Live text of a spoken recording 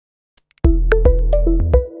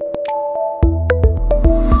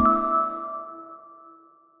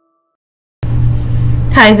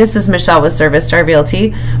Hi, this is Michelle with Star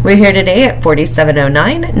Realty. We're here today at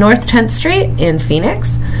 4709 North 10th Street in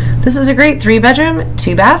Phoenix. This is a great 3-bedroom,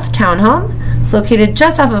 2-bath townhome. It's located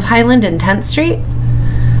just off of Highland and 10th Street.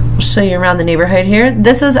 We'll show you around the neighborhood here.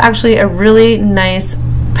 This is actually a really nice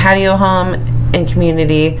patio home and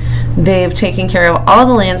community. They've taken care of all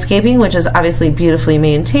the landscaping, which is obviously beautifully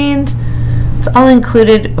maintained. It's all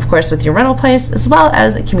included, of course, with your rental price, as well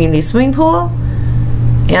as a community swimming pool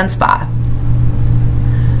and spa.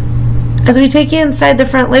 As we take you inside the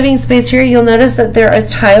front living space here, you'll notice that there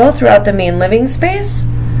is tile throughout the main living space.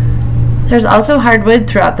 There's also hardwood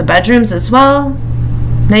throughout the bedrooms as well.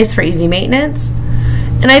 Nice for easy maintenance.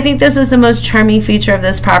 And I think this is the most charming feature of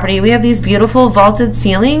this property. We have these beautiful vaulted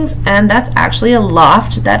ceilings, and that's actually a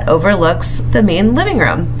loft that overlooks the main living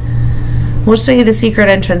room. We'll show you the secret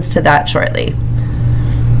entrance to that shortly.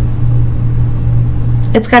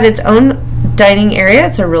 It's got its own dining area.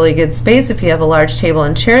 It's a really good space if you have a large table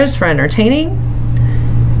and chairs for entertaining.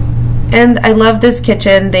 And I love this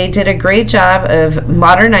kitchen. They did a great job of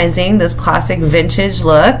modernizing this classic vintage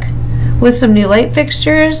look with some new light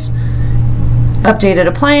fixtures, updated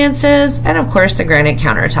appliances, and of course the granite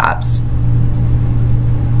countertops.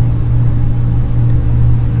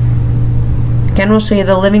 Again, we'll show you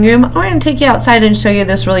the living room. We're going to take you outside and show you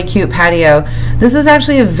this really cute patio. This is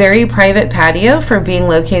actually a very private patio for being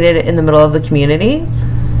located in the middle of the community.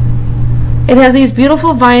 It has these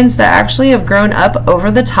beautiful vines that actually have grown up over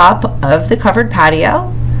the top of the covered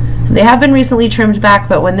patio. They have been recently trimmed back,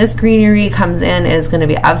 but when this greenery comes in, it is going to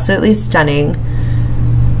be absolutely stunning.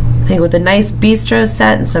 I think with a nice bistro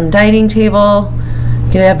set and some dining table,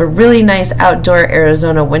 you have a really nice outdoor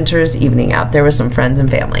Arizona winter's evening out there with some friends and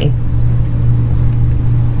family.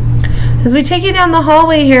 As we take you down the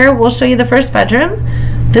hallway here, we'll show you the first bedroom.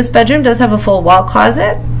 This bedroom does have a full wall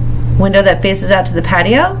closet, window that faces out to the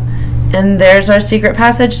patio, and there's our secret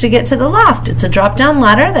passage to get to the loft. It's a drop-down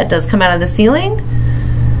ladder that does come out of the ceiling,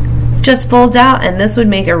 just folds out, and this would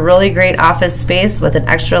make a really great office space with an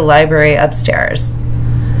extra library upstairs.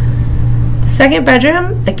 The second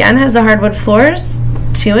bedroom, again, has the hardwood floors,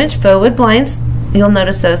 2-inch faux wood blinds. You'll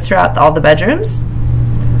notice those throughout all the bedrooms.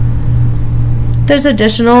 There's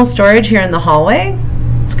additional storage here in the hallway.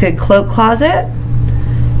 It's a good cloak closet.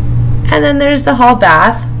 And then there's the hall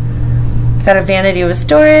bath. Got a vanity with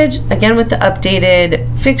storage, again with the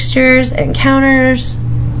updated fixtures and counters.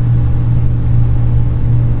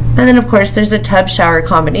 And then of course there's a tub shower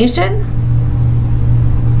combination.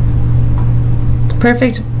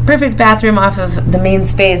 Perfect bathroom off of the main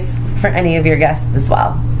space for any of your guests as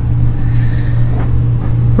well.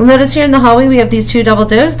 You'll notice here in the hallway we have these 2 double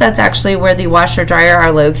doors. That's actually where the washer dryer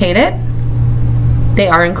are located. They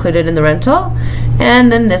are included in the rental. And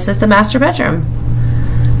then this is the master bedroom.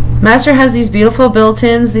 Master has these beautiful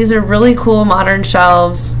built-ins. These are really cool modern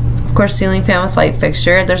shelves. Of course, ceiling fan with light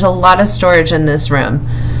fixture. There's a lot of storage in this room.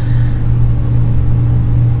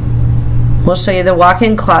 We'll show you the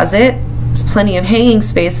walk-in closet. There's plenty of hanging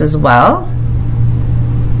space as well.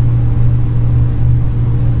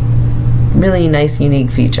 Really nice, unique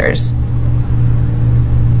features.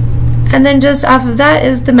 And then just off of that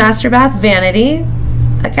is the master bath vanity.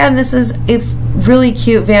 Again, this is a really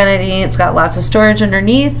cute vanity. It's got lots of storage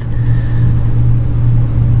underneath.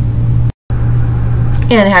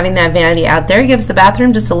 And having that vanity out there gives the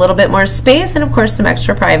bathroom just a little bit more space and of course some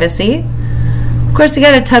extra privacy. Of course, you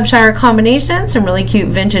got a tub shower combination, some really cute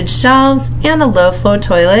vintage shelves, and a low flow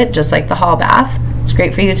toilet just like the hall bath. It's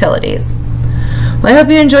great for utilities. Well, I hope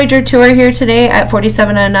you enjoyed your tour here today at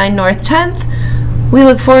 4709 North 10th. We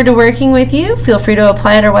look forward to working with you. Feel free to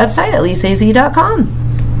apply at our website at leaseaz.com.